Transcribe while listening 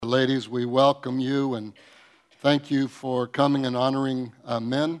ladies, we welcome you and thank you for coming and honoring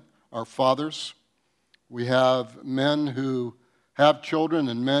men, our fathers. We have men who have children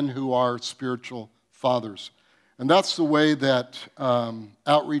and men who are spiritual fathers. And that's the way that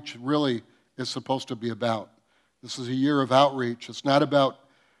outreach really is supposed to be about. This is a year of outreach. It's not about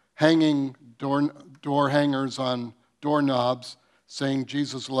hanging door hangers on doorknobs saying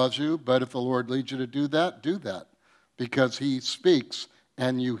Jesus loves you, but if the Lord leads you to do that, because he speaks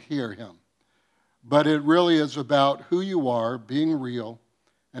and you hear him. But it really is about who you are, being real,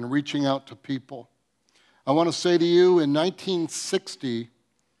 and reaching out to people. I want to say to you, in 1960,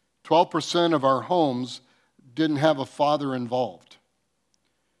 12% of our homes didn't have a father involved.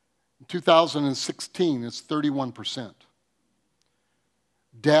 In 2016, it's 31%.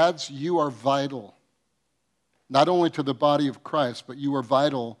 Dads, you are vital, not only to the body of Christ, but you are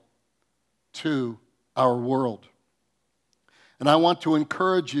vital to our world. And I want to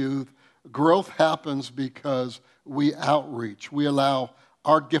encourage you, growth happens because we outreach. We allow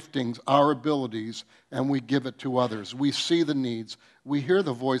our giftings, our abilities, and we give it to others. We see the needs, we hear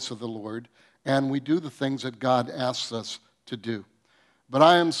the voice of the Lord, and we do the things that God asks us to do. But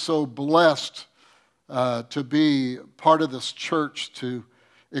I am so blessed to be part of this church, to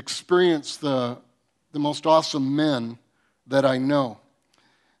experience the most awesome men that I know.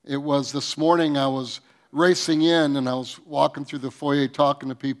 It was this morning I was racing in, and I was walking through the foyer talking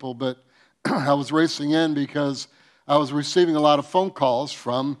to people, but I was racing in because I was receiving a lot of phone calls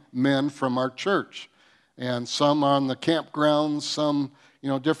from men from our church. And some on the campgrounds, some,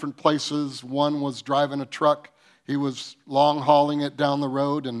 different places. One was driving a truck. He was long hauling it down the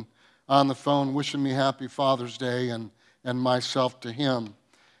road and on the phone wishing me happy Father's Day and myself to him.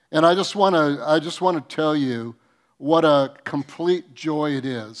 And I just want to tell you what a complete joy it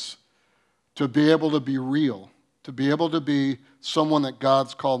is to be able to be real, to be able to be someone that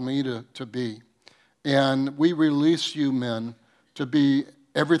God's called me to be. And we release you men to be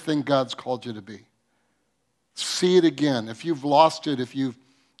everything God's called you to be. See it again. If you've lost it, if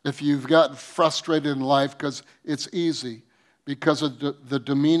you've gotten frustrated in life, because it's easy, because of the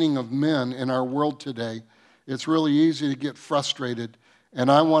demeaning of men in our world today, it's really easy to get frustrated. And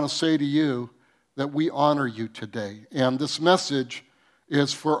I want to say to you that we honor you today. And this message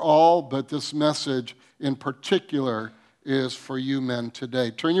is for all, but this message in particular is for you men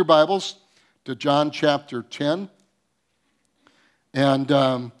today. Turn your Bibles to John chapter 10.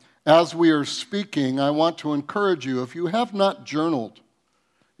 And as we are speaking, I want to encourage you, if you have not journaled,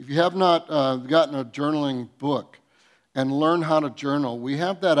 if you have not gotten a journaling book and learn how to journal, we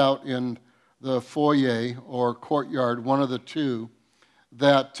have that out in the foyer or courtyard, one of the two,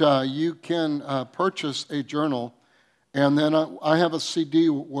 that you can purchase a journal. And then I have a CD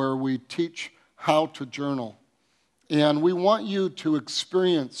where we teach how to journal. And we want you to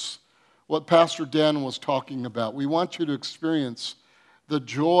experience what Pastor Dan was talking about. We want you to experience the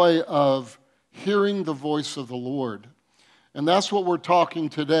joy of hearing the voice of the Lord. And that's what we're talking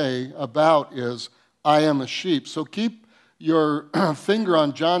today about is I am a sheep. So keep your finger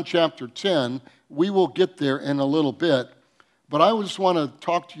on John chapter 10. We will get there in a little bit. But I just want to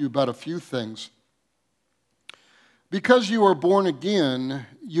talk to you about a few things. Because you are born again,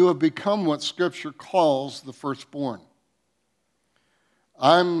 you have become what Scripture calls the firstborn.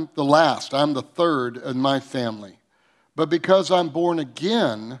 I'm the last. I'm the third in my family. But because I'm born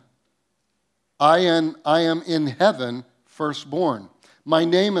again, I am in heaven firstborn. My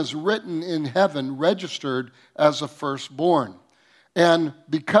name is written in heaven, registered as a firstborn. And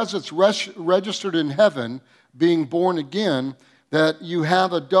because it's registered in heaven, being born again, that you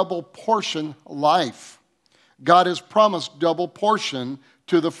have a double portion life. God has promised double portion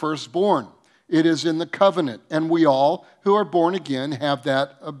to the firstborn. It is in the covenant, and we all who are born again have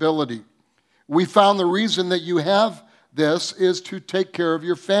that ability. We found the reason that you have this is to take care of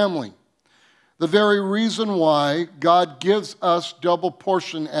your family. The very reason why God gives us double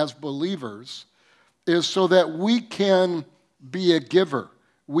portion as believers is so that we can be a giver.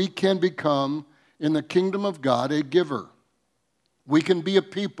 We can become, in the kingdom of God, a giver. We can be a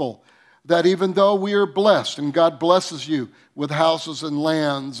people that even though we are blessed, and God blesses you with houses and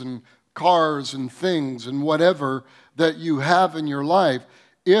lands and cars and things and whatever that you have in your life,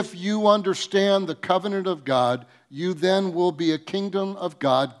 if you understand the covenant of God, you then will be a kingdom of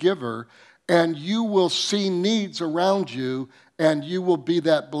God giver, and you will see needs around you, and you will be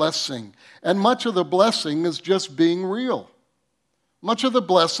that blessing. And much of the blessing is just being real. Much of the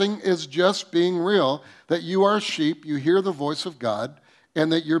blessing is just being real, that you are a sheep, you hear the voice of God, and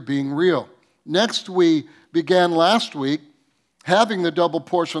that you're being real. Next, we began last week having the double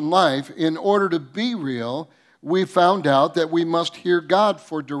portion life. In order to be real, we found out that we must hear God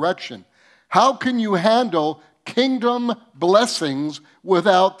for direction. How can you handle kingdom blessings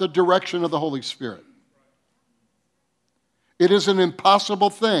without the direction of the Holy Spirit? It is an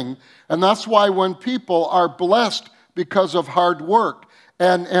impossible thing, and that's why when people are blessed because of hard work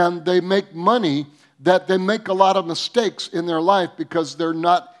and they make money, that they make a lot of mistakes in their life because they're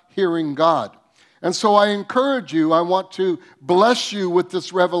not hearing God. And so I encourage you, I want to bless you with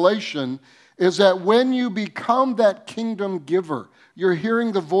this revelation, is that when you become that kingdom giver, you're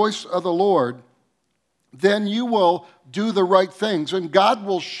hearing the voice of the Lord, then you will do the right things. And God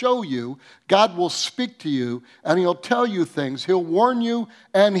will show you, God will speak to you, and He'll tell you things. He'll warn you,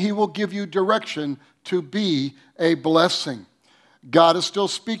 and He will give you direction to be a blessing. God is still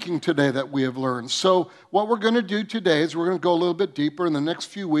speaking today, that we have learned. So what we're going to do today is we're going to go a little bit deeper. In the next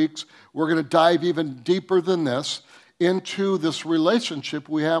few weeks, we're going to dive even deeper than this into this relationship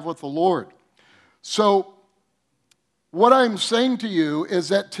we have with the Lord. So what I'm saying to you is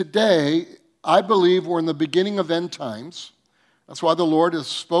that today, I believe we're in the beginning of end times. That's why the Lord has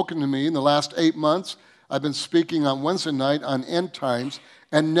spoken to me in the last 8 months. I've been speaking on Wednesday night on end times,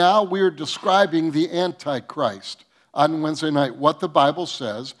 and now we are describing the Antichrist on Wednesday night, what the Bible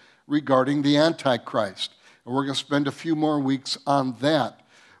says regarding the Antichrist. And we're going to spend a few more weeks on that.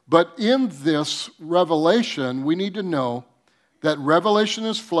 But in this revelation, we need to know that revelation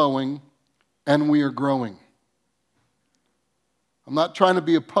is flowing and we are growing. I'm not trying to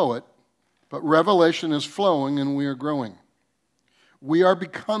be a poet, but revelation is flowing and we are growing. We are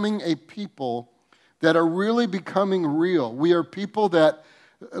becoming a people that are really becoming real. We are people that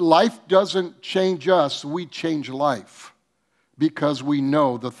life doesn't change us, we change life because we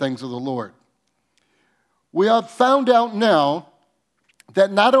know the things of the Lord. We have found out now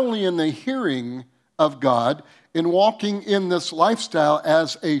that not only in the hearing of God, in walking in this lifestyle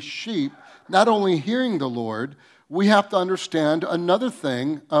as a sheep, not only hearing the Lord, we have to understand another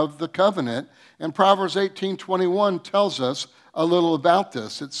thing of the covenant. And Proverbs 18:21 tells us a little about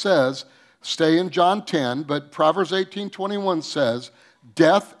this. It says, stay in John 10, but Proverbs 18:21 says,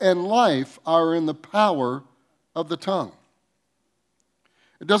 death and life are in the power of the tongue.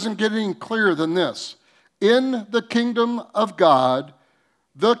 It doesn't get any clearer than this. In the kingdom of God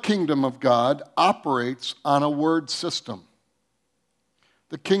operates on a word system.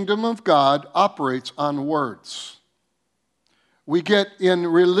 The kingdom of God operates on words. We get in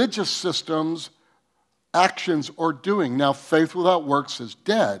religious systems actions or doing. Now, faith without works is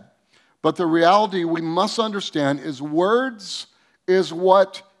dead. But the reality we must understand is words is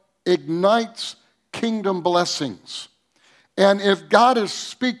what ignites kingdom blessings. And if God is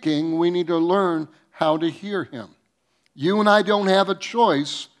speaking, we need to learn how to hear Him. You and I don't have a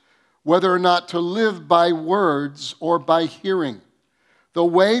choice whether or not to live by words or by hearing. The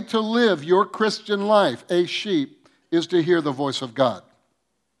way to live your Christian life, a sheep, is to hear the voice of God.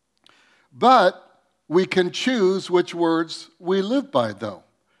 But we can choose which words we live by, though.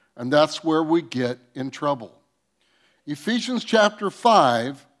 And that's where we get in trouble. Ephesians chapter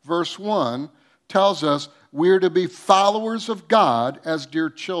 5, verse 1 tells us we're to be followers of God as dear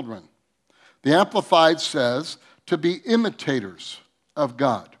children. The Amplified says to be imitators of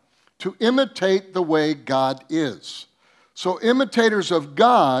God, to imitate the way God is. So imitators of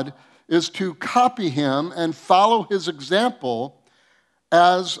God is to copy Him and follow His example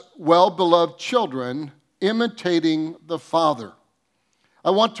as well-beloved children, imitating the Father.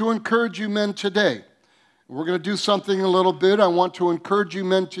 I want to encourage you men today. We're going to do something a little bit. I want to encourage you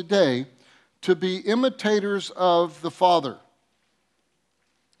men today to be imitators of the Father.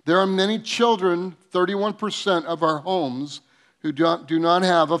 There are many children, 31% of our homes, who do not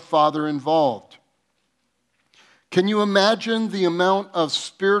have a father involved. Can you imagine the amount of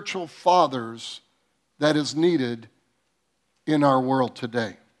spiritual fathers that is needed in our world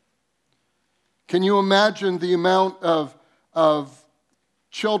today? Can you imagine the amount of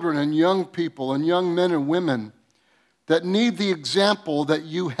children and young people and young men and women that need the example that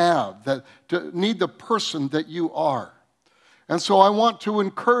you have, that need the person that you are? And so I want to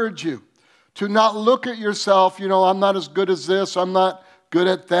encourage you to not look at yourself, I'm not as good as this, I'm not good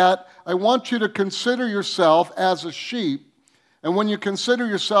at that. I want you to consider yourself as a sheep. And when you consider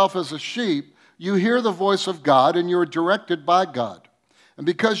yourself as a sheep, you hear the voice of God and you're directed by God. And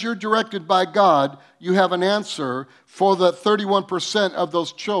because you're directed by God, you have an answer for the 31% of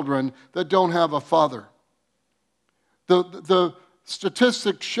those children that don't have a father. The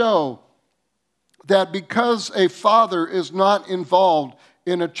statistics show that because a father is not involved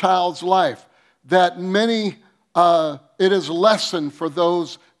in a child's life, that it is lessened for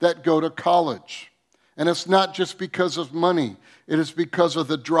those that go to college. And it's not just because of money. It is because of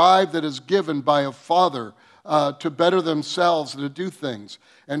the drive that is given by a father to better themselves and to do things.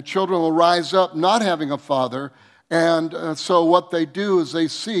 And children will rise up not having a father. And so what they do is they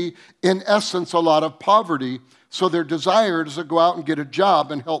see, in essence, a lot of poverty. So their desire is to go out and get a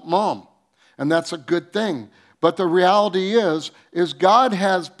job and help mom. And that's a good thing. But the reality is God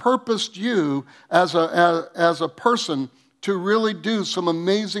has purposed you as a person to really do some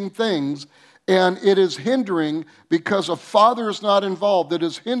amazing things. And it is hindering, because a father is not involved, it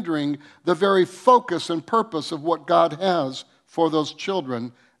is hindering the very focus and purpose of what God has for those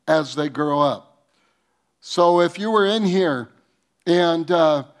children as they grow up. So if you were in here and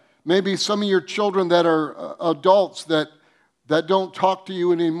maybe some of your children that are adults that don't talk to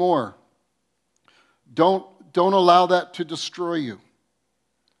you anymore, don't allow that to destroy you.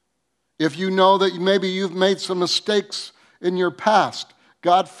 If you know that maybe you've made some mistakes in your past,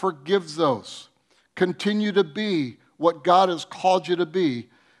 God forgives those. Continue to be what God has called you to be.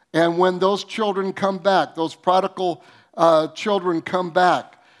 And when those children come back, those prodigal children come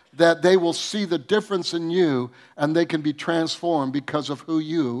back, that they will see the difference in you and they can be transformed because of who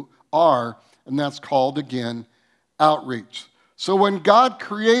you are. And that's called, again, outreach. So when God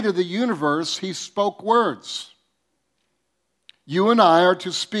created the universe, he spoke words. You and I are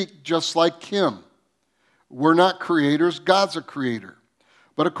to speak just like him. We're not creators, God's a creator.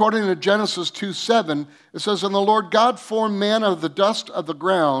 But according to Genesis 2:7, it says, "And the Lord God formed man out of the dust of the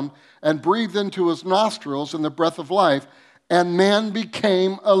ground and breathed into his nostrils in the breath of life, and man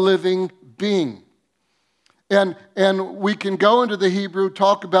became a living being." And we can go into the Hebrew,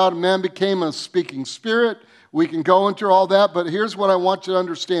 talk about man became a speaking spirit. We can go into all that, but here's what I want you to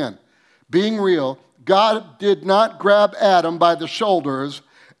understand. Being real, God did not grab Adam by the shoulders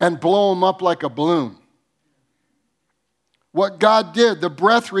and blow him up like a balloon. What God did, the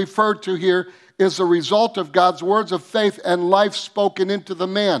breath referred to here, is the result of God's words of faith and life spoken into the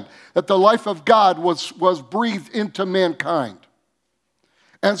man. That the life of God was breathed into mankind.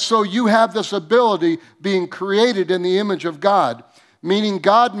 And so you have this ability being created in the image of God, meaning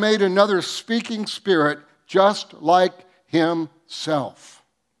God made another speaking spirit just like himself.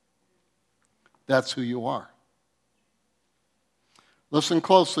 That's who you are. Listen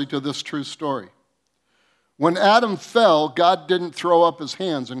closely to this true story. When Adam fell, God didn't throw up his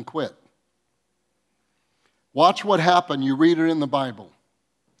hands and quit. Watch what happened. You read it in the Bible.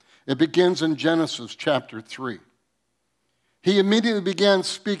 It begins in Genesis chapter 3. He immediately began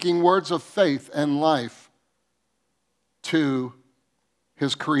speaking words of faith and life to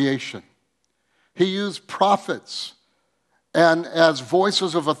his creation. He used prophets and as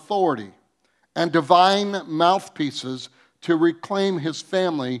voices of authority and divine mouthpieces to reclaim his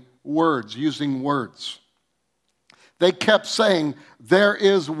family words, using words. They kept saying, "There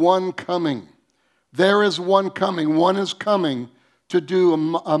is one coming. There is one coming. One is coming to do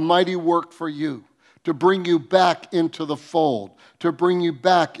a mighty work for you, to bring you back into the fold, to bring you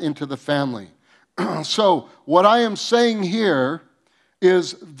back into the family." So what I am saying here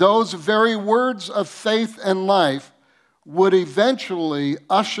is those very words of faith and life would eventually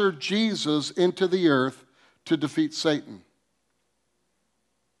usher Jesus into the earth to defeat Satan,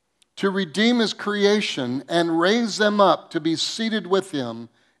 to redeem his creation and raise them up to be seated with him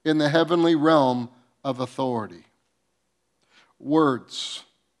in the heavenly realm of authority. Words.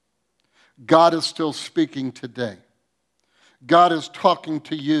 God is still speaking today. God is talking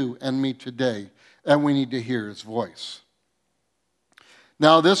to you and me today, and we need to hear his voice.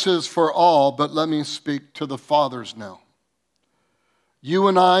 Now, this is for all, but let me speak to the fathers now. You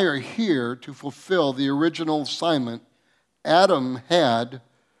and I are here to fulfill the original assignment Adam had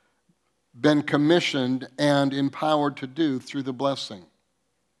been commissioned and empowered to do through the blessing.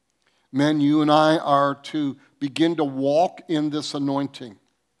 Men, you and I are to begin to walk in this anointing.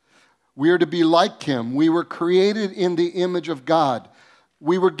 We are to be like him. We were created in the image of God.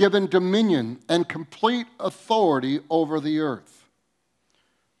 We were given dominion and complete authority over the earth.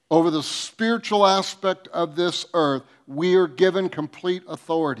 Over the spiritual aspect of this earth, we are given complete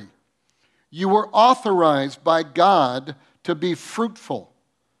authority. You were authorized by God to be fruitful,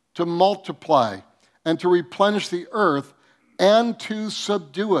 to multiply, and to replenish the earth and to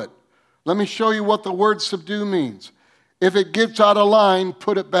subdue it. Let me show you what the word subdue means. If it gets out of line,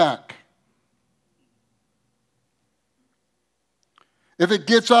 put it back. If it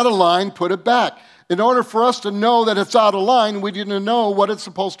gets out of line, put it back. In order for us to know that it's out of line, we need to know what it's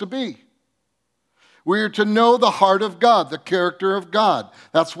supposed to be. We are to know the heart of God, the character of God.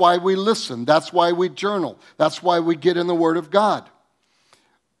 That's why we listen. That's why we journal. That's why we get in the Word of God.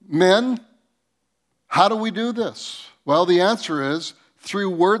 Men, how do we do this? Well, the answer is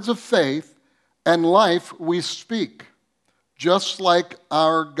through words of faith and life we speak, just like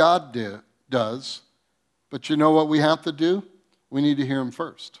our God does But you know what we have to do? We need to hear him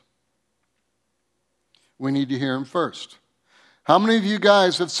first. We need to hear him first. How many of you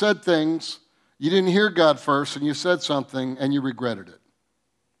guys have said things, you didn't hear God first, and you said something, and you regretted it?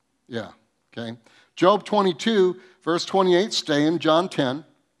 Yeah, okay. Job 22, verse 28, stay in John 10.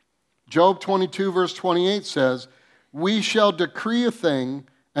 Job 22, verse 28 says, we shall decree a thing,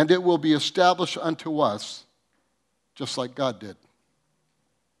 and it will be established unto us, just like God did.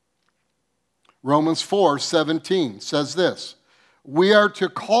 Romans 4:17 says this, we are to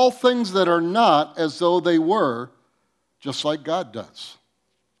call things that are not as though they were, just like God does.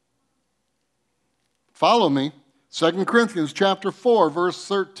 Follow me. 2 Corinthians chapter 4, verse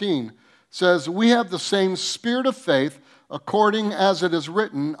 13 says, we have the same spirit of faith, according as it is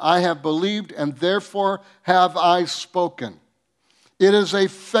written, I have believed and therefore have I spoken. It is a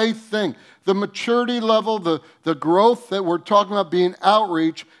faith thing. The maturity level, the growth that we're talking about being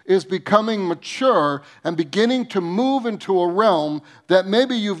outreach is becoming mature and beginning to move into a realm that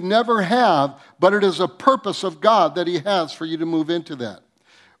maybe you've never have, but it is a purpose of God that he has for you to move into that.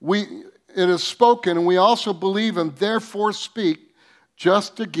 It is spoken, and we also believe and therefore speak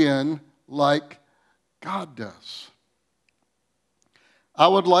just again like God does. I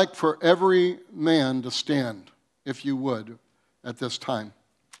would like for every man to stand, if you would, at this time.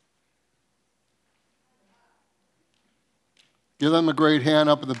 Give them a great hand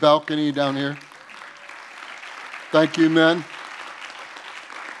up in the balcony down here. Thank you, men.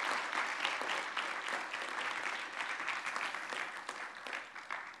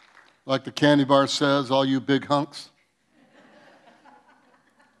 Like the candy bar says, all you big hunks.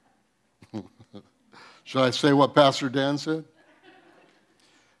 Should I say what Pastor Dan said?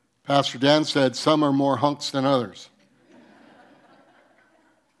 Pastor Dan said, some are more hunks than others.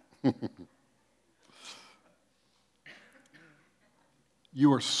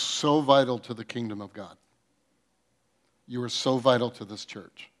 You are so vital to the kingdom of God. You are so vital to this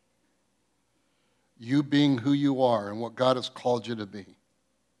church. You being who you are and what God has called you to be.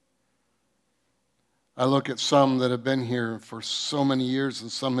 I look at some that have been here for so many years,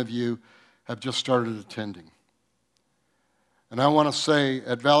 and some of you have just started attending. And I want to say,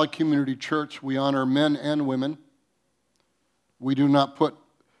 at Valley Community Church, we honor men and women. We do not put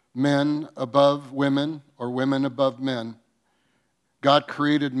men above women or women above men. God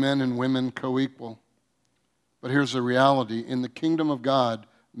created men and women co-equal. But here's the reality. In the kingdom of God,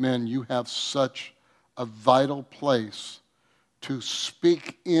 men, you have such a vital place to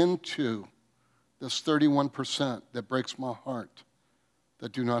speak into this 31% that breaks my heart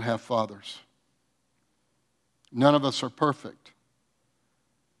that do not have fathers. None of us are perfect.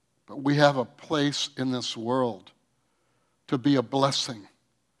 But we have a place in this world to be a blessing.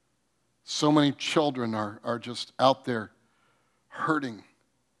 So many children are just out there hurting.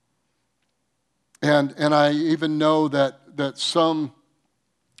 And I even know that some,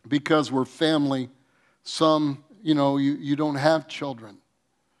 because we're family, some, you don't have children.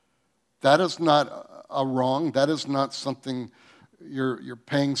 That is not a wrong. That is not something you're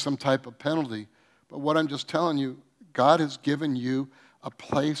paying some type of penalty. But what I'm just telling you, God has given you a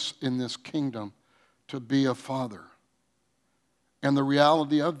place in this kingdom to be a father. And the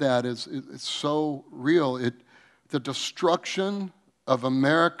reality of that is it's so real. The destruction of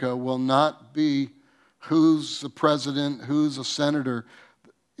America will not be who's the president, who's a senator,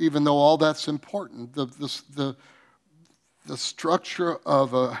 even though all that's important. The structure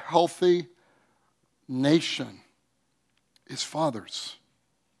of a healthy nation is fathers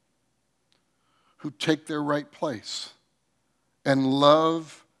who take their right place and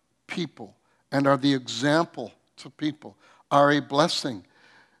love people and are the example to people, are a blessing.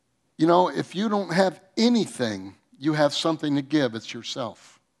 If you don't have anything, you have something to give. It's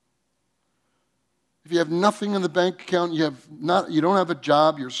yourself. If you have nothing in the bank account, you don't have a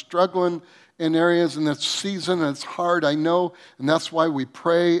job, you're struggling in areas in this season, and it's hard, I know, and that's why we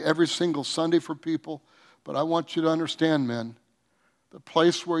pray every single Sunday for people. But I want you to understand, men, the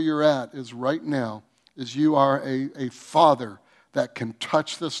place where you're at is right now, is you are a father that can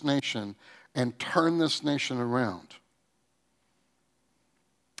touch this nation and turn this nation around.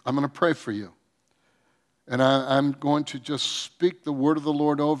 I'm going to pray for you. And I'm going to just speak the word of the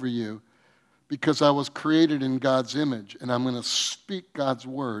Lord over you because I was created in God's image, and I'm going to speak God's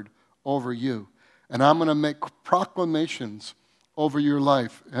word over you. And I'm going to make proclamations over your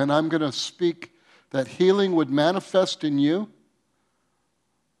life. And I'm going to speak that healing would manifest in you.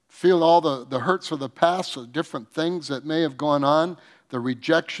 Feel all the hurts of the past, the different things that may have gone on, the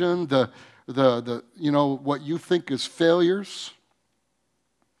rejection, the what you think is failures.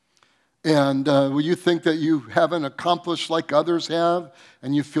 And will you think that you haven't accomplished like others have,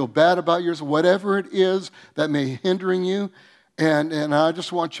 and you feel bad about yours, whatever it is that may be hindering you. And I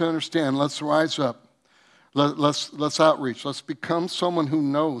just want you to understand, let's rise up. Let's outreach. Let's become someone who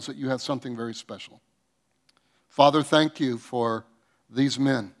knows that you have something very special. Father, thank you for these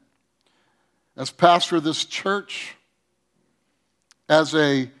men. As pastor of this church, as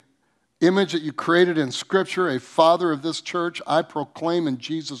a image that you created in Scripture, a father of this church, I proclaim in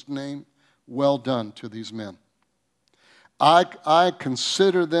Jesus' name, well done to these men. I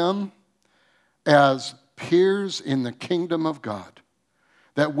consider them as peers in the kingdom of God,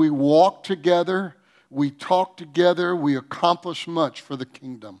 that we walk together, we talk together, we accomplish much for the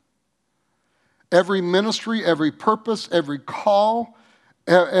kingdom. Every ministry, every purpose, every call,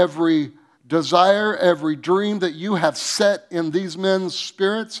 every desire, every dream that you have set in these men's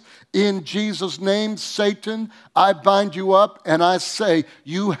spirits, in Jesus' name, Satan, I bind you up and I say,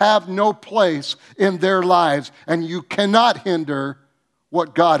 you have no place in their lives, and you cannot hinder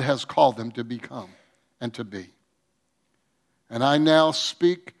what God has called them to become and to be. And I now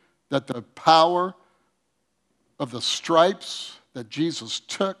speak that the power of the stripes that Jesus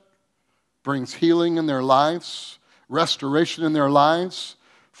took brings healing in their lives, restoration in their lives,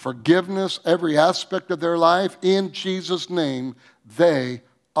 forgiveness, every aspect of their life. In Jesus' name, they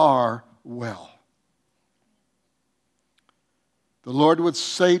are well. The Lord would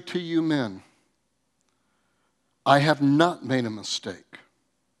say to you men, I have not made a mistake.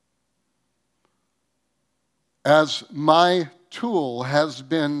 As my tool has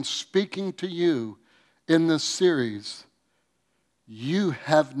been speaking to you in this series, you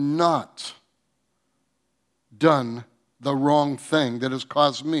have not done the wrong thing that has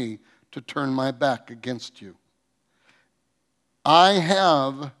caused me to turn my back against you. I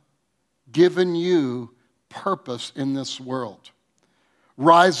have given you purpose in this world.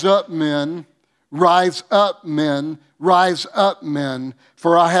 Rise up, men. Rise up, men. Rise up, men.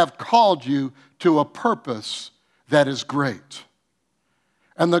 For I have called you to a purpose that is great.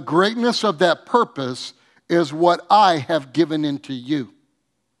 And the greatness of that purpose is what I have given into you.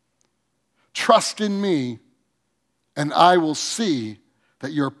 Trust in me, and I will see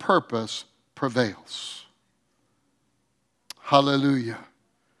that your purpose prevails. Hallelujah.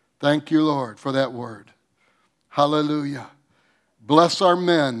 Thank you, Lord, for that word. Hallelujah. Bless our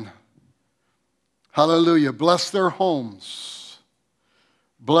men. Hallelujah. Bless their homes.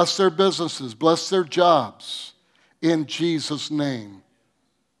 Bless their businesses. Bless their jobs. In Jesus' name,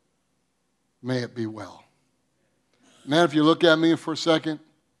 may it be well. Man, if you look at me for a second,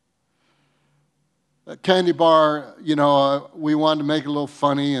 that candy bar, we wanted to make it a little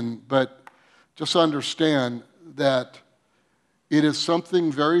funny, but just understand that it is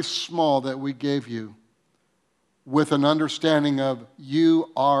something very small that we gave you with an understanding of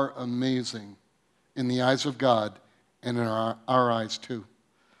you are amazing in the eyes of God and in our eyes too.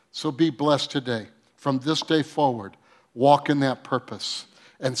 So be blessed today. From this day forward, walk in that purpose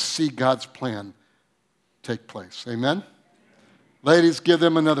and see God's plan take place. Amen? Ladies, give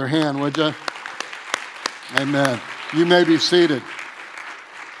them another hand, would you? Amen. You may be seated.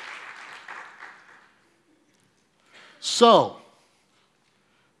 So,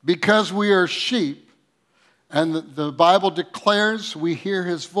 because we are sheep, and the Bible declares we hear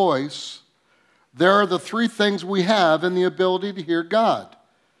his voice, there are the three things we have in the ability to hear God.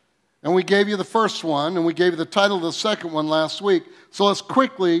 And we gave you the first one, and we gave you the title of the second one last week. So let's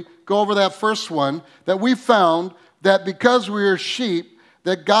quickly go over that first one, that we found that because we are sheep,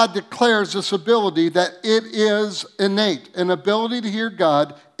 that God declares this ability, that it is innate. An ability to hear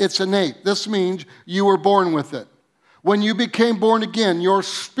God, it's innate. This means you were born with it. When you became born again, your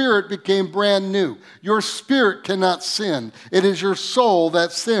spirit became brand new. Your spirit cannot sin. It is your soul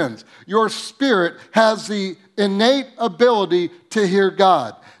that sins. Your spirit has the innate ability to hear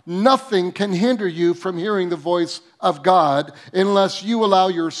God. Nothing can hinder you from hearing the voice of God unless you allow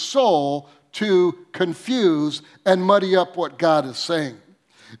your soul to confuse and muddy up what God is saying.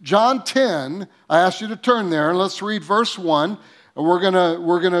 John 10, I asked you to turn there, and let's read verse 1. We're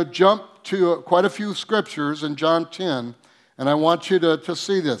gonna jump to quite a few scriptures in John 10, and I want you to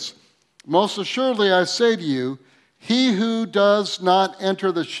see this. Most assuredly I say to you, he who does not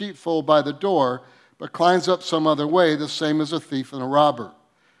enter the sheepfold by the door, but climbs up some other way, the same is a thief and a robber.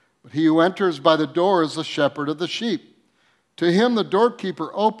 But he who enters by the door is the shepherd of the sheep. To him the doorkeeper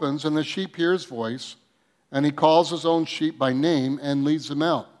opens, and the sheep hear his voice, and he calls his own sheep by name and leads them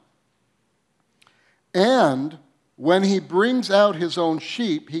out. And when he brings out his own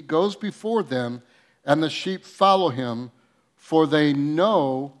sheep, he goes before them, and the sheep follow him, for they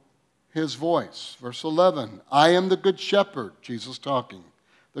know his voice. Verse 11, I am the good shepherd, Jesus talking.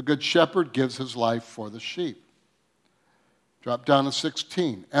 The good shepherd gives his life for the sheep. Drop down to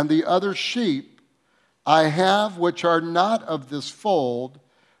 16. And the other sheep I have which are not of this fold,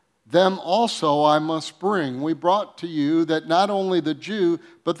 them also I must bring. We brought to you that not only the Jew,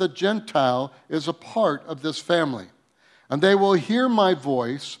 but the Gentile is a part of this family. And they will hear my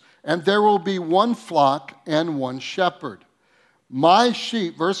voice, and there will be one flock and one shepherd. My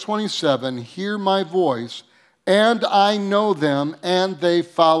sheep, verse 27, hear my voice, and I know them, and they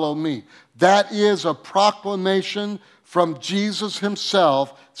follow me. That is a proclamation from Jesus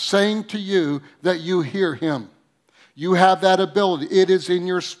himself saying to you that you hear him. You have that ability. It is in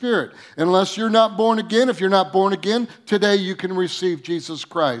your spirit. Unless you're not born again, if you're not born again, today you can receive Jesus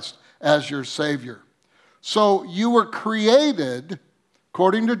Christ as your Savior. So you were created,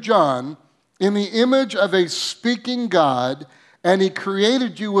 according to John, in the image of a speaking God, and he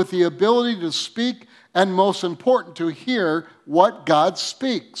created you with the ability to speak and, most important, to hear what God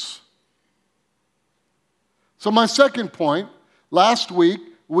speaks. So my second point, last week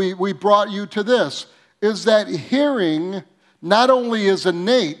we brought you to this, is that hearing not only is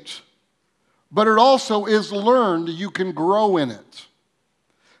innate, but it also is learned. You can grow in it.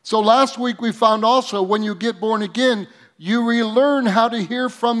 So last week we found also when you get born again, you relearn how to hear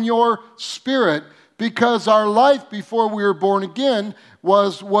from your spirit, because our life before we were born again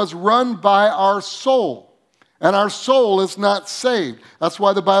was run by our soul. And our soul is not saved. That's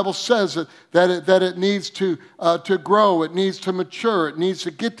why the Bible says that it needs to grow, it needs to mature, it needs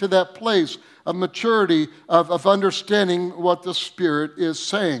to get to that place of maturity, of understanding what the Spirit is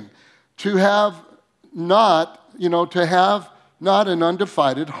saying. To have not an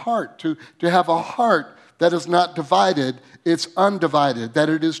undivided heart. To have a heart that is not divided, it's undivided, that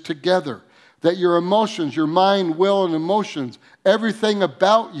it is together. That your emotions, your mind, will, and emotions, everything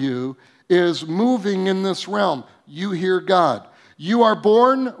about you is moving in this realm. You hear God. You are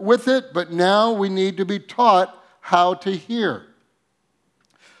born with it, but now we need to be taught how to hear.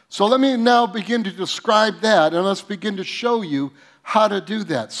 So let me now begin to describe that, and let's begin to show you how to do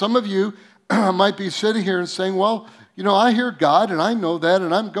that. Some of you might be sitting here and saying, well, I hear God, and I know that,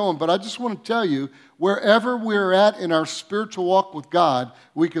 and I'm going, but I just want to tell you, wherever we're at in our spiritual walk with God,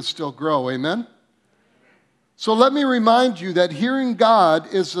 we can still grow. Amen? So let me remind you that hearing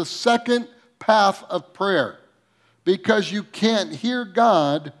God is the second path of prayer. Because you can't hear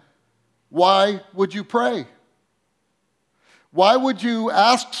God, why would you pray? Why would you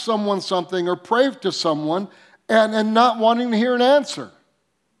ask someone something or pray to someone and not wanting to hear an answer?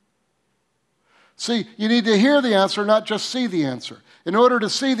 See, you need to hear the answer, not just see the answer. In order to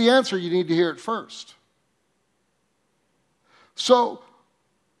see the answer, you need to hear it first. So,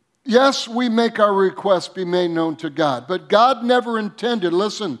 yes, we make our requests be made known to God, but God never intended,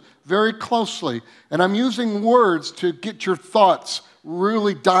 listen very closely, and I'm using words to get your thoughts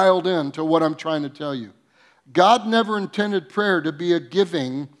really dialed in to what I'm trying to tell you. God never intended prayer to be a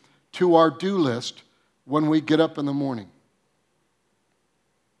giving to our do list when we get up in the morning.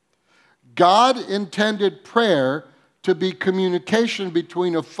 God intended prayer to be communication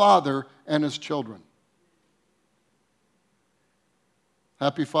between a father and his children.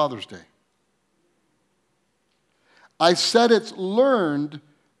 Happy Father's Day. I said it's learned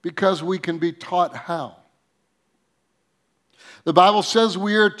because we can be taught how. The Bible says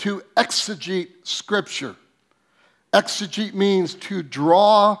we are to exegete Scripture. Exegete means to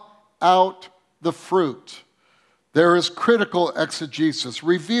draw out the fruit. There is critical exegesis,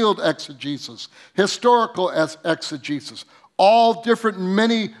 revealed exegesis, historical exegesis, all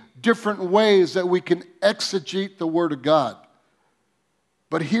many different ways that we can exegete the Word of God.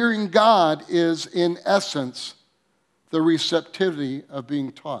 But hearing God is, in essence, the receptivity of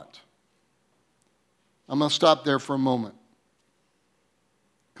being taught. I'm going to stop there for a moment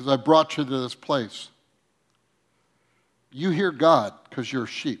because I brought you to this place. You hear God because you're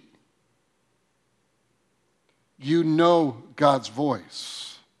sheep. You know God's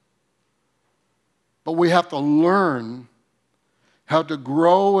voice. But we have to learn how to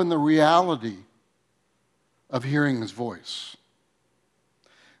grow in the reality of hearing His voice.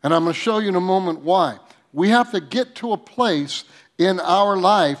 And I'm going to show you in a moment why. We have to get to a place in our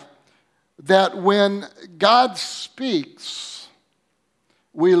life that when God speaks,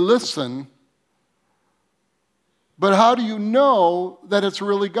 we listen. But how do you know that it's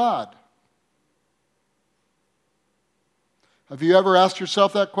really God? Have you ever asked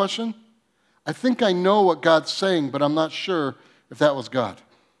yourself that question? I think I know what God's saying, but I'm not sure if that was God.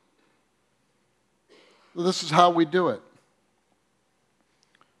 Well, this is how we do it.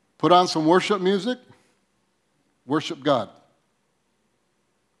 Put on some worship music, worship God.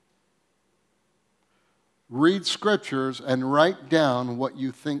 read scriptures and write down what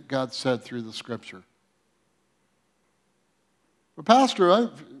you think God said through the scripture. But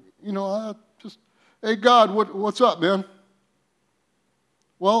Pastor, hey God, what's up, man?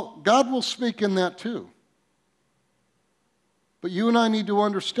 Well, God will speak in that too. But you and I need to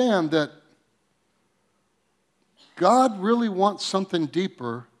understand that God really wants something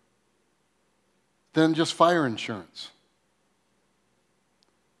deeper than just fire insurance.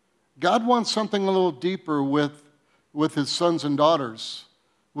 God wants something a little deeper with his sons and daughters,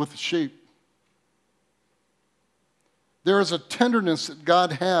 with the sheep. There is a tenderness that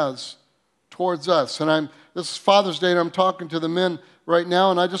God has towards us. And this is Father's Day, and I'm talking to the men right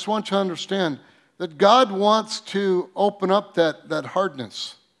now, and I just want you to understand that God wants to open up that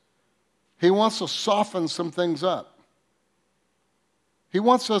hardness. He wants to soften some things up. He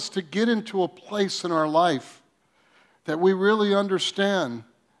wants us to get into a place in our life that we really understand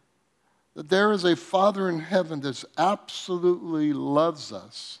that there is a Father in heaven that absolutely loves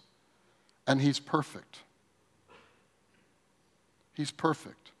us, and He's perfect. He's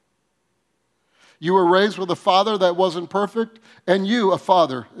perfect. You were raised with a father that wasn't perfect, and you, a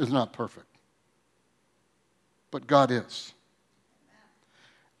father, is not perfect. But God is.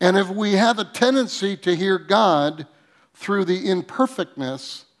 And if we have a tendency to hear God through the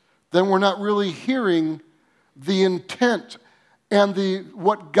imperfectness, then we're not really hearing the intent and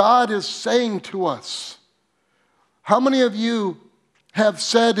what God is saying to us. How many of you have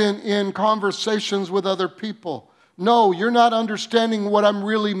said in conversations with other people, no, you're not understanding what I'm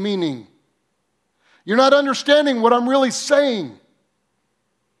really meaning. You're not understanding what I'm really saying.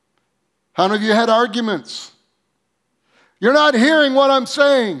 How many of you had arguments? You're not hearing what I'm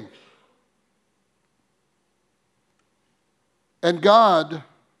saying. And God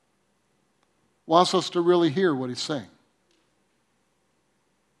wants us to really hear what He's saying.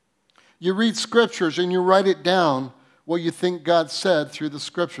 You read scriptures and you write it down, what you think God said through the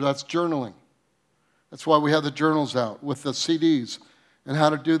scripture. That's journaling. That's why we have the journals out with the CDs and how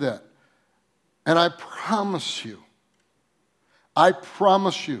to do that. And I promise you,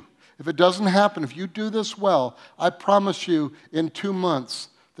 if it doesn't happen, if you do this well, I promise you in 2 months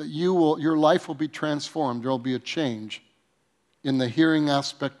that your life will be transformed. There will be a change in the hearing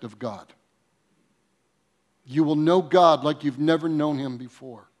aspect of God. You will know God like you've never known Him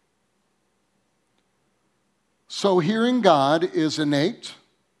before. So hearing God is innate,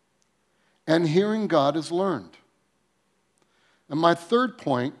 and hearing God is learned. And my third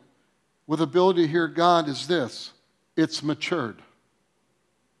point with ability to hear God is this: it's matured.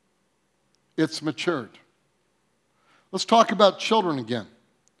 It's matured. Let's talk about children again.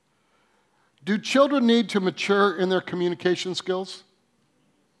 Do children need to mature in their communication skills?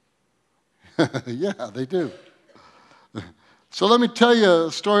 Yeah, they do. So let me tell you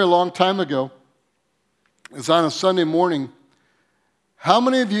a story a long time ago. It's on a Sunday morning. How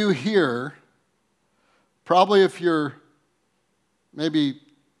many of you here, probably if you're maybe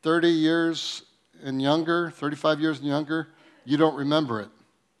 30 years and younger, 35 years and younger, you don't remember it?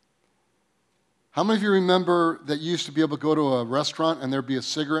 How many of you remember that you used to be able to go to a restaurant and there'd be a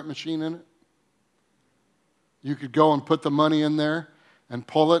cigarette machine in it? You could go and put the money in there and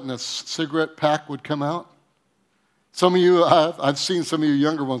pull it and a cigarette pack would come out? Some of you, I've seen some of you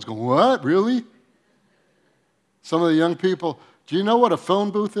younger ones go, what, really? Some of the young people, do you know what a phone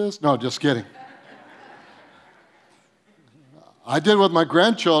booth is? No, just kidding. I did with my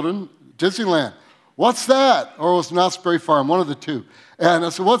grandchildren, Disneyland. What's that? Or it was Knott's Berry Farm, one of the two. And I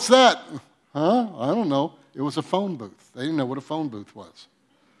said, what's that? Huh? I don't know. It was a phone booth. They didn't know what a phone booth was.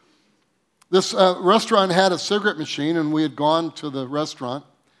 This restaurant had a cigarette machine, and we had gone to the restaurant,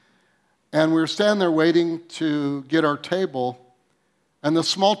 and we were standing there waiting to get our table, and the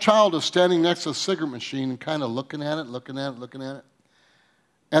small child is standing next to the cigarette machine and kind of looking at it.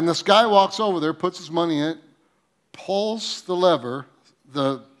 And this guy walks over there, puts his money in it, pulls the lever,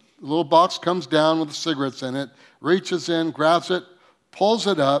 the little box comes down with the cigarettes in it, reaches in, grabs it, pulls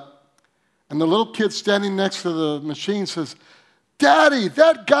it up, and the little kid standing next to the machine says, Daddy,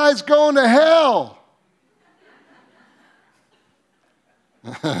 that guy's going to hell.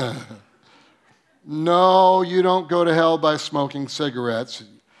 No, you don't go to hell by smoking cigarettes.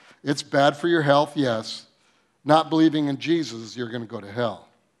 It's bad for your health, yes. Not believing in Jesus, you're going to go to hell.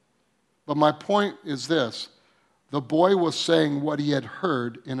 But my point is this. The boy was saying what he had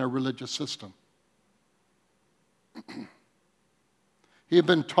heard in a religious system. He had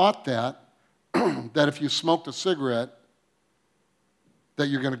been taught that if you smoked a cigarette, that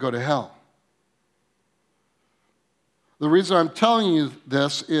you're going to go to hell. The reason I'm telling you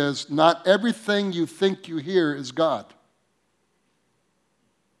this is not everything you think you hear is God.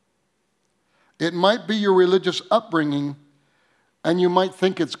 It might be your religious upbringing, and you might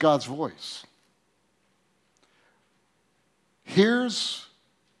think it's God's voice. Here's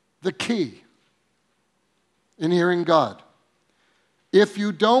the key in hearing God. If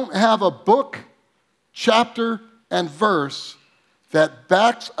you don't have a book, chapter, and verse that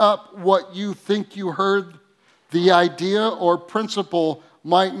backs up what you think you heard, the idea or principle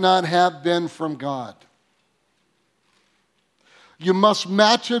might not have been from God. You must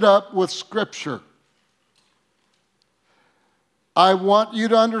match it up with Scripture. I want you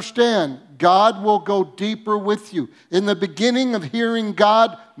to understand, God will go deeper with you. In the beginning of hearing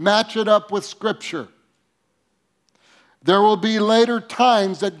God, match it up with Scripture. There will be later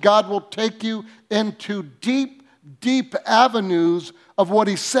times that God will take you into deep, deep avenues of what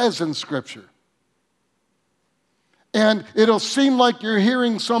He says in Scripture. And it'll seem like you're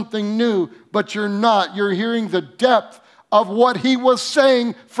hearing something new, but you're not. You're hearing the depth of what He was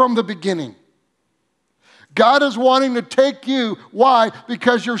saying from the beginning. God is wanting to take you. Why?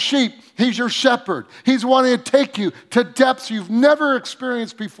 Because you're sheep. He's your shepherd. He's wanting to take you to depths you've never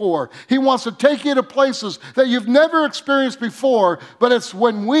experienced before. He wants to take you to places that you've never experienced before, but it's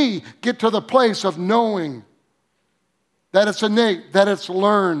when we get to the place of knowing that it's innate, that it's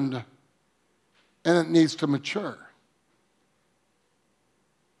learned, and it needs to mature.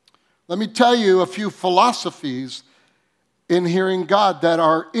 Let me tell you a few philosophies in hearing God that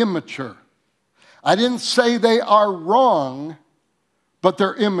are immature. I didn't say they are wrong, but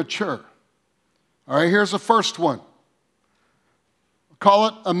they're immature. All right, here's the first one. Call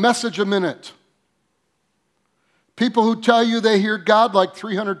it a message a minute. People who tell you they hear God like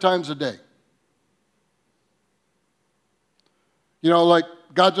 300 times a day. You know, like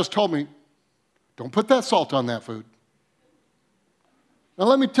God just told me, don't put that salt on that food. Now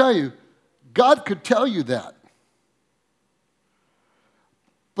let me tell you, God could tell you that.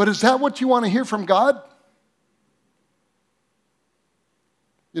 But is that what you want to hear from God?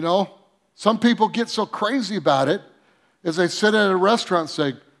 You know, some people get so crazy about it as they sit at a restaurant and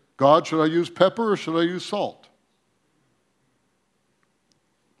say, God, should I use pepper or should I use salt?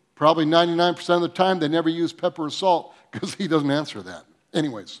 Probably 99% of the time they never use pepper or salt because He doesn't answer that.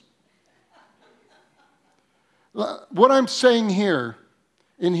 Anyways, what I'm saying here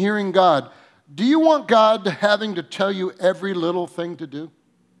in hearing God, do you want God having to tell you every little thing to do?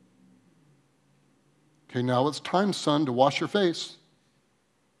 Okay, now it's time, son, to wash your face.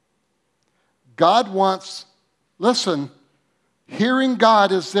 God wants, listen, hearing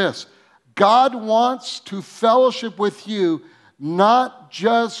God is this. God wants to fellowship with you, not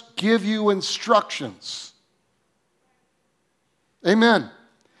just give you instructions. Amen.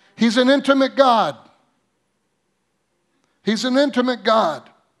 He's an intimate God. He's an intimate God.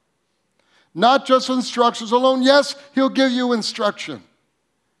 Not just instructions alone. Yes, He'll give you instruction.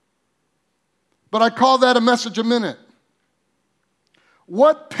 But I call that a message a minute.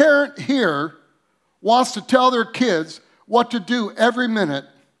 What parent here wants to tell their kids what to do every minute,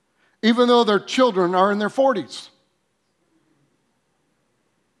 even though their children are in their 40s?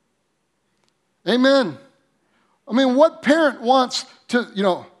 Amen. I mean, what parent wants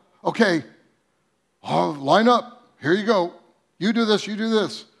to, okay, line up. Here you go. You do this, you do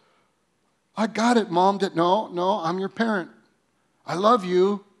this. I got it, Mom. No, I'm your parent. I love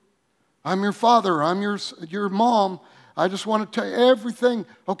you. I'm your father. I'm your mom. I just want to tell you everything.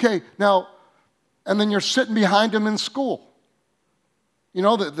 Okay, now, and then you're sitting behind them in school. You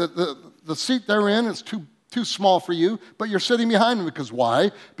know, the seat they're in is too small for you, but you're sitting behind them because why?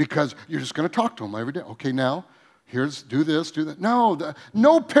 Because you're just going to talk to them every day. Okay, now, do this, do that.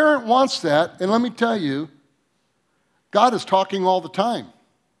 No parent wants that, and let me tell you, God is talking all the time.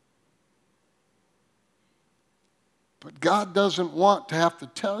 But God doesn't want to have to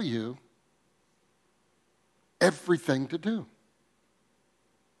tell you everything to do.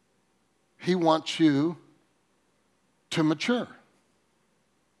 He wants you to mature.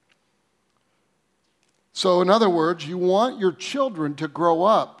 So, in other words, you want your children to grow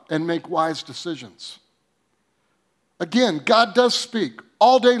up and make wise decisions. Again, God does speak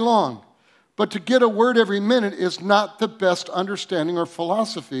all day long, but to get a word every minute is not the best understanding or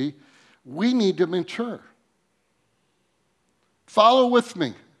philosophy. We need to mature. Follow with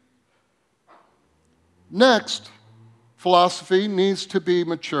me. Next, philosophy needs to be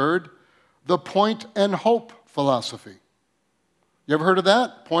matured, the point and hope philosophy. You ever heard of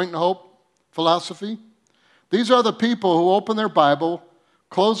that? Point and hope philosophy? These are the people who open their Bible,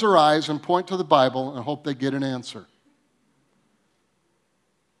 close their eyes, and point to the Bible and hope they get an answer.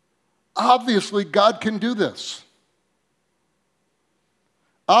 Obviously, God can do this.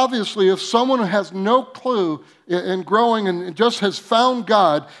 Obviously, if someone has no clue in growing and just has found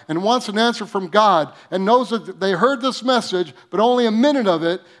God and wants an answer from God and knows that they heard this message, but only a minute of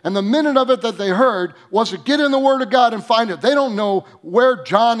it, and the minute of it that they heard was to get in the Word of God and find it. They don't know where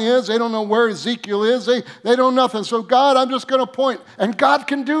John is. They don't know where Ezekiel is. They know nothing. So, God, I'm just going to point. And God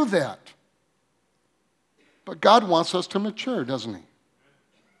can do that. But God wants us to mature, doesn't He?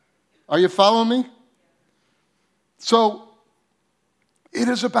 Are you following me? So, it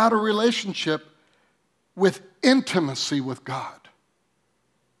is about a relationship with intimacy with God.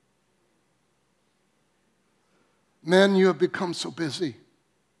 Men, you have become so busy.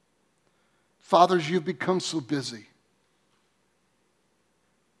 Fathers, you've become so busy.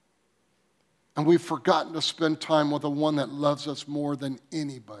 And we've forgotten to spend time with the one that loves us more than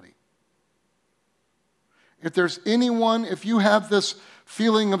anybody. If there's anyone, if you have this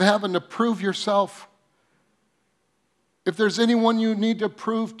feeling of having to prove yourself, if there's anyone you need to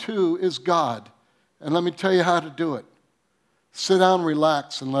prove to, is God. And let me tell you how to do it. Sit down,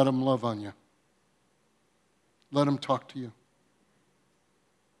 relax, and let Him love on you. Let Him talk to you.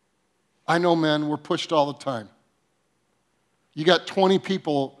 I know, men, we're pushed all the time. You got 20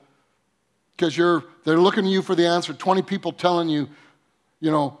 people, because they're looking to you for the answer, 20 people telling you,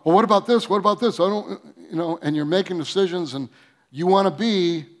 well, what about this? What about this? I don't, and you're making decisions, and you want to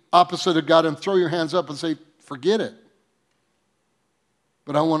be opposite of God and throw your hands up and say, forget it.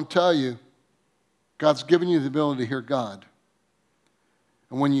 But I want to tell you, God's given you the ability to hear God.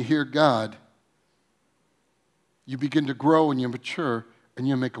 And when you hear God, you begin to grow and you mature and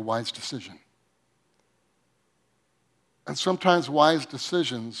you make a wise decision. And sometimes wise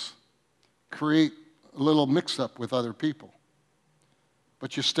decisions create a little mix-up with other people.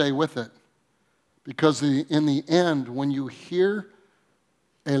 But you stay with it. Because in the end, when you hear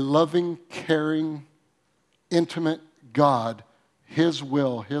a loving, caring, intimate God, His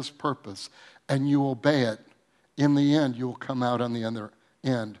will, His purpose, and you obey it, in the end, you will come out on the other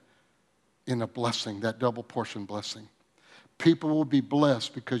end in a blessing, that double portion blessing. People will be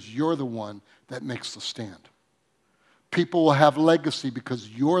blessed because you're the one that makes the stand. People will have legacy because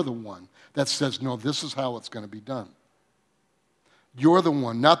you're the one that says, no, this is how it's going to be done. You're the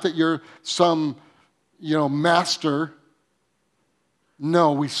one. Not that you're some, master.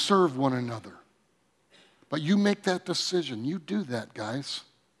 No, we serve one another. But you make that decision. You do that, guys.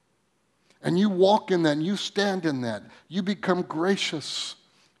 And you walk in that, and you stand in that. You become gracious.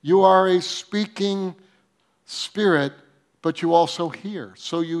 You are a speaking spirit, but you also hear.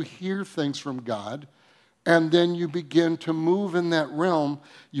 So you hear things from God, and then you begin to move in that realm.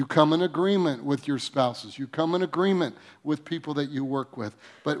 You come in agreement with your spouses. You come in agreement with people that you work with.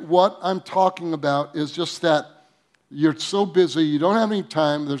 But what I'm talking about is just that you're so busy, you don't have any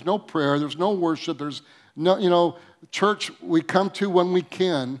time, there's no prayer, there's no worship, there's no, church we come to when we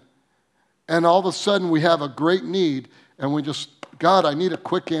can, and all of a sudden we have a great need, and we just, God, I need a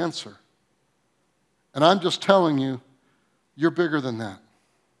quick answer. And I'm just telling you, you're bigger than that.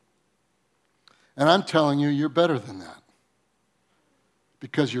 And I'm telling you, you're better than that.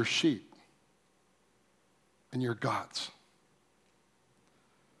 Because you're sheep. And you're God's.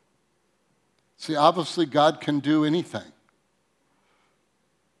 See, obviously God can do anything.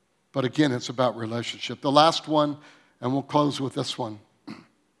 But again, it's about relationship. The last one, and we'll close with this one.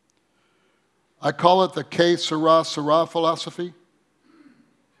 I call it the que sera, sera philosophy.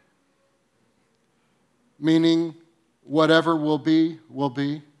 Meaning, whatever will be, will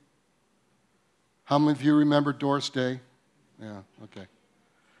be. How many of you remember Doris Day? Yeah, okay.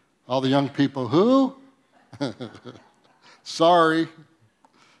 All the young people, who? Sorry.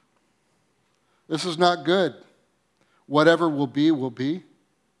 This is not good. Whatever will be, will be.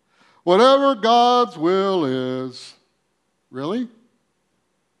 Whatever God's will is. Really?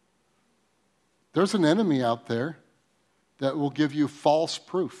 There's an enemy out there that will give you false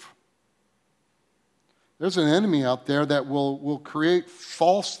proof. There's an enemy out there that will create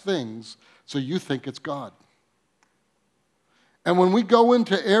false things so you think it's God. And when we go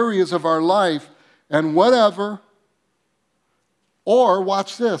into areas of our life and whatever, or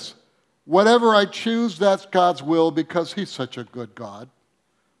watch this, whatever I choose, that's God's will because He's such a good God.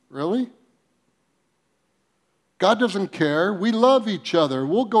 Really? God doesn't care. We love each other.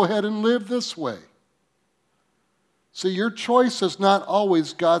 We'll go ahead and live this way. See, your choice is not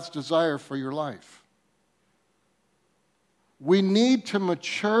always God's desire for your life. We need to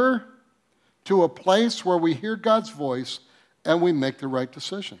mature to a place where we hear God's voice and we make the right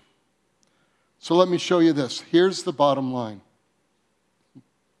decision. So let me show you this. Here's the bottom line.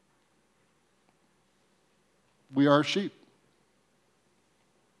 We are sheep.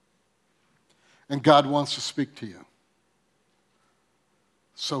 And God wants to speak to you.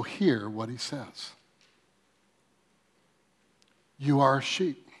 So hear what he says. You are a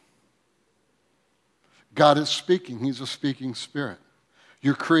sheep. God is speaking. He's a speaking spirit.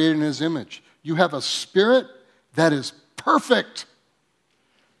 You're created in his image. You have a spirit that is perfect,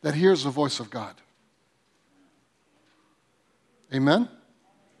 that hears the voice of God. Amen?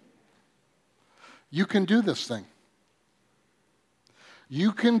 You can do this thing.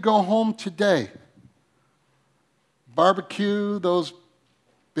 You can go home today, barbecue those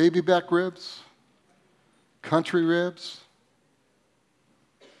baby back ribs, country ribs,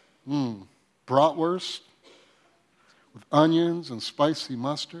 bratwurst with onions and spicy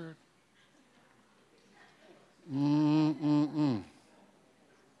mustard.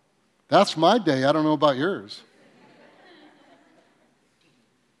 That's my day. I don't know about yours.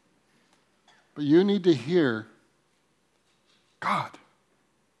 But you need to hear God.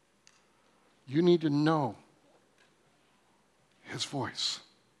 You need to know his voice.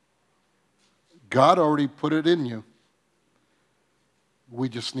 God already put it in you. We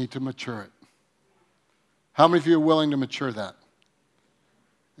just need to mature it. How many of you are willing to mature that?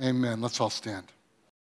 Amen. Let's all stand.